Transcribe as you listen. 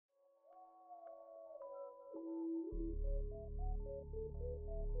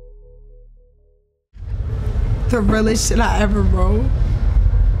The realest shit I ever wrote.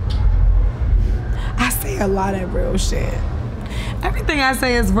 I say a lot of real shit. Everything I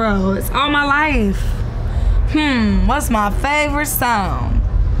say is real. It's all my life. What's my favorite song?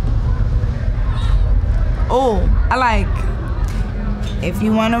 Oh, I like, if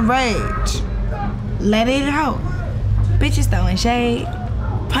you wanna rage, let it out. Bitches throwing shade,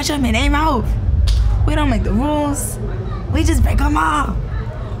 punch them in their mouth. We don't make the rules, we just break them all.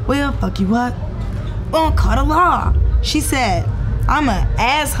 We'll fuck you up, we won't call the law. She said, I'm an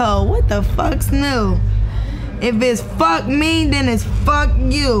asshole, what the fuck's new? If it's fuck me, then it's fuck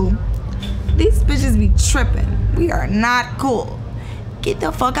you. These bitches be tripping, we are not cool. Get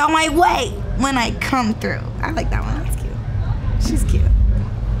the fuck out my way when I come through. I like that one, that's cute. She's cute.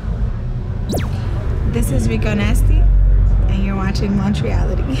 This is Rico Nasty, and you're watching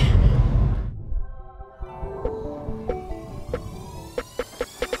MONTREALITY.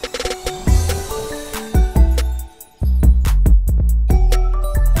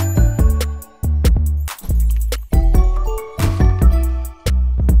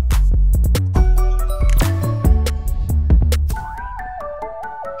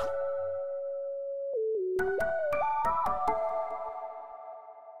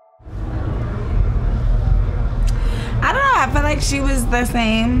 I feel like she was the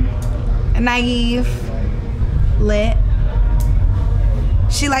same, naive, lit.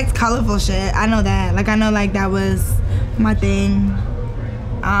 She liked colorful shit. I know that. Like, I know like that was my thing.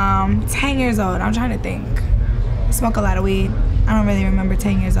 10 years old. I'm trying to think. I smoke a lot of weed. I don't really remember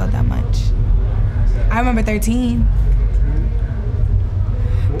 10 years old that much. I remember 13.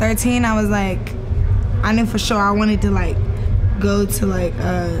 13, I was like, I knew for sure I wanted to like go to like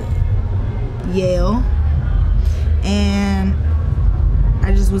Yale. And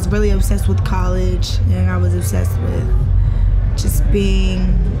I just was really obsessed with college, and I was obsessed with just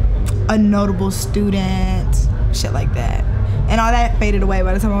being a notable student, shit like that. And all that faded away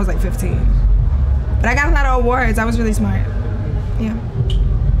by the time I was like 15. But I got a lot of awards. I was really smart. Yeah.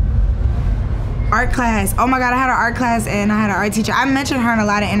 Art class. Oh my God, I had an art class and I had an art teacher. I mentioned her in a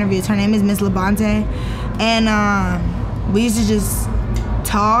lot of interviews. Her name is Miss Labonte. And we used to just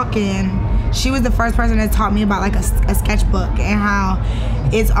talk, and she was the first person that taught me about like a sketchbook and how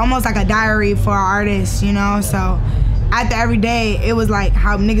it's almost like a diary for artists, you know? So after every day, it was like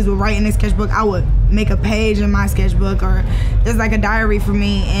how niggas would write in their sketchbook. I would make a page in my sketchbook, or it's like a diary for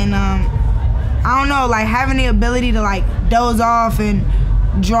me. And I don't know, like having the ability to like doze off and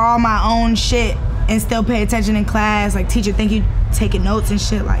draw my own shit and still pay attention in class, like teacher think you taking notes and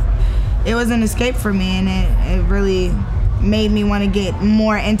shit, like it was an escape for me, and it really made me want to get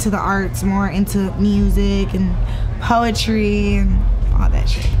more into the arts, more into music and poetry and all that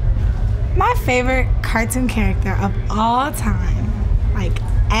shit. My favorite cartoon character of all time, like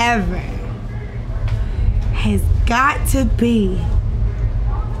ever, has got to be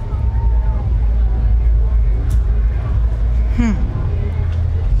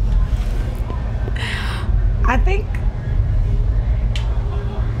I think,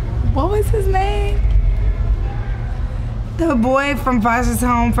 what was his name? The boy from Foster's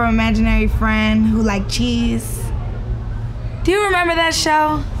Home from Imaginary Friend who liked cheese. Do you remember that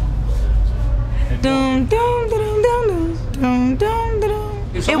show? Dum, dum, dum, dum, dum, dum, dum.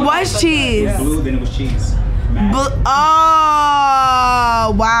 It was cheese. Yeah. Blue, then it was cheese.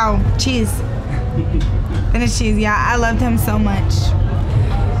 Oh, wow. Cheese. Then it's cheese. Yeah, I loved him so much.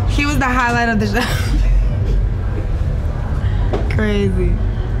 He was the highlight of the show. Crazy.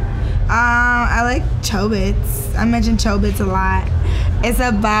 I like Chobits. I mentioned Chobits a lot. It's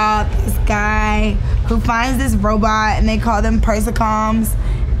about this guy who finds this robot, and they call them Persicoms.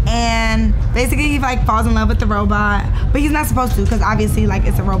 And basically he like falls in love with the robot, but he's not supposed to, because obviously like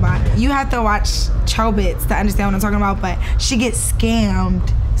it's a robot. You have to watch Chobits to understand what I'm talking about, but she gets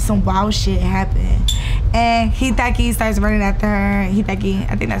scammed. Some wild shit happened. And Hitaki starts running after her. Hitaki,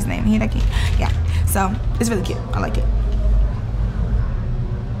 I think that's his name, Hitaki. Yeah, so it's really cute, I like it.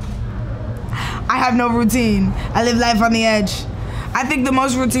 I have no routine. I live life on the edge. I think the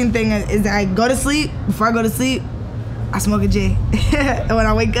most routine thing is that I go to sleep. Before I go to sleep, I smoke a J. And when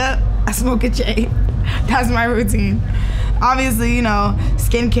I wake up, I smoke a J. That's my routine. Obviously, you know,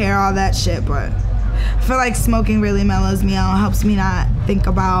 skincare, all that shit, but I feel like smoking really mellows me out, helps me not think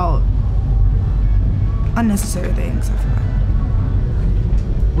about unnecessary things, I feel like.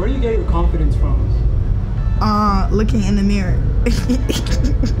 Where do you get your confidence from? Looking in the mirror.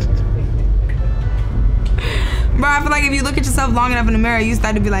 Bro, I feel like if you look at yourself long enough in the mirror, you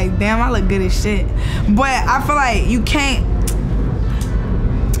start to be like, damn, I look good as shit. But I feel like you can't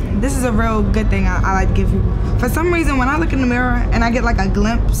this is a real good thing I like to give people. For some reason, when I look in the mirror and I get like a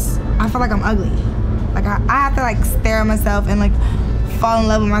glimpse, I feel like I'm ugly. Like I have to like stare at myself and like fall in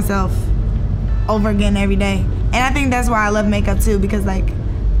love with myself over again every day. And I think that's why I love makeup too, because like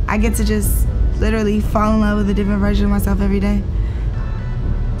I get to just literally fall in love with a different version of myself every day.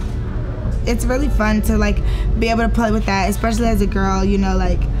 It's really fun to like be able to play with that, especially as a girl, you know,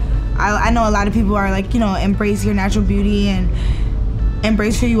 like I know a lot of people are like, you know, embrace your natural beauty and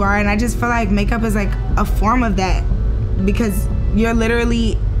embrace who you are, and I just feel like makeup is like a form of that, because you're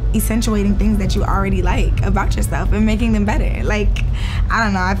literally accentuating things that you already like about yourself and making them better. Like, I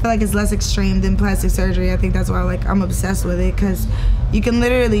don't know, I feel like it's less extreme than plastic surgery. I think that's why like I'm obsessed with it, because you can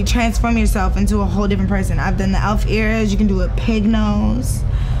literally transform yourself into a whole different person. I've done the elf ears, you can do a pig nose.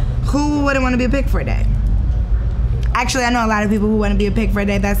 Who wouldn't want to be a pig for a day? Actually, I know a lot of people who want to be a pig for a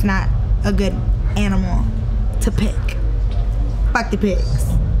day. That's not a good animal to pick. Fuck the pigs.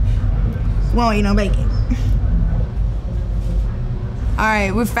 Won't eat no bacon. All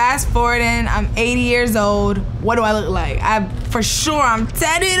right, we're fast forwarding. I'm 80 years old. What do I look like? I'm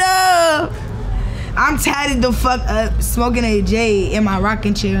tatted up. I'm tatted the fuck up, smoking a J in my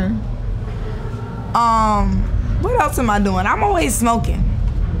rocking chair. What else am I doing? I'm always smoking.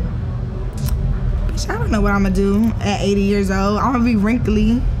 Bitch, I don't know what I'm gonna do at 80 years old. I'm gonna be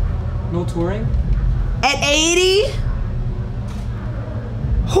wrinkly. No touring? At 80?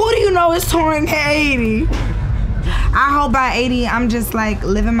 Who do you know is touring at 80? I hope by 80 I'm just like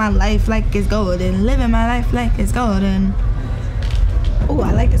living my life like it's golden. Living my life like it's golden. Oh,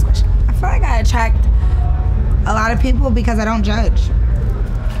 I like this question. I feel like I attract a lot of people because I don't judge.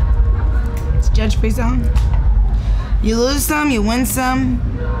 It's a judge-free zone. You lose some, you win some.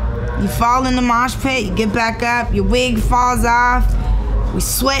 You fall in the mosh pit, you get back up, your wig falls off. We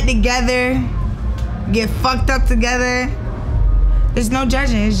sweat together, get fucked up together. There's no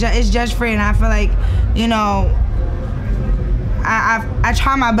judging, it's judge-free, and I feel like, you know, I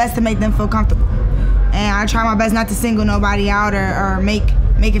try my best to make them feel comfortable. And I try my best not to single nobody out or make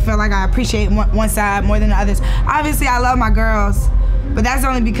it feel like I appreciate one side more than the others. Obviously, I love my girls, but that's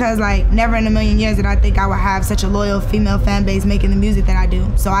only because like never in a million years did I think I would have such a loyal female fan base making the music that I do.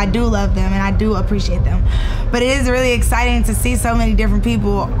 So I do love them and I do appreciate them. But it is really exciting to see so many different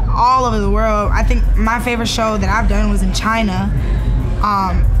people all over the world. I think my favorite show that I've done was in China.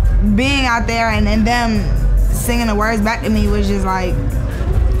 Being out there and them singing the words back to me was just like,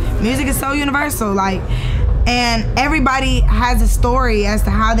 music is so universal, like, and everybody has a story as to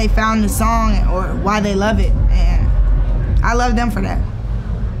how they found the song or why they love it, and I love them for that.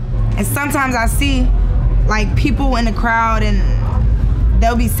 And sometimes I see like people in the crowd and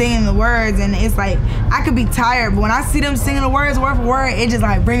they'll be singing the words and it's like, I could be tired, but when I see them singing the words word for word, it just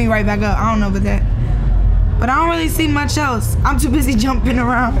like bring me right back up. I don't know about that. But I don't really see much else. I'm too busy jumping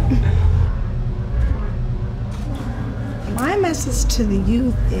around. My message to the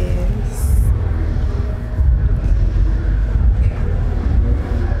youth is,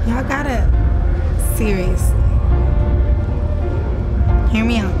 y'all gotta, seriously, hear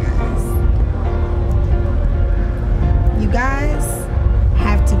me out, guys. You guys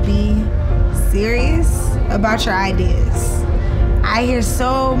have to be serious about your ideas. I hear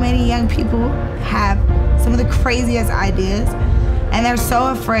so many young people have some of the craziest ideas and they're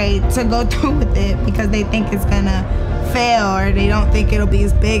so afraid to go through with it because they think it's gonna fail or they don't think it'll be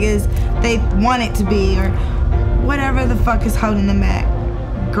as big as they want it to be or whatever the fuck is holding them back.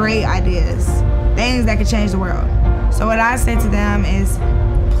 Great ideas, things that could change the world. So what I say to them is,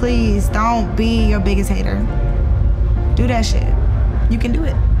 please don't be your biggest hater. Do that shit. You can do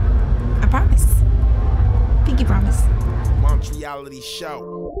it. I promise. Pinky promise. MONTREALITY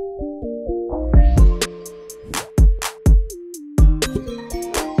show.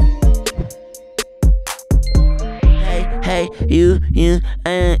 Hey, you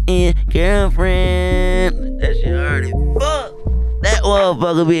girlfriend. That shit already fucked. That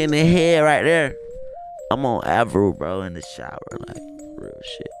motherfucker be in the head right there. I'm on Avro, bro, in the shower, like real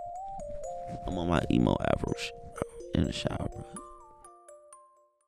shit. I'm on my emo Avro shit, bro, in the shower, bro.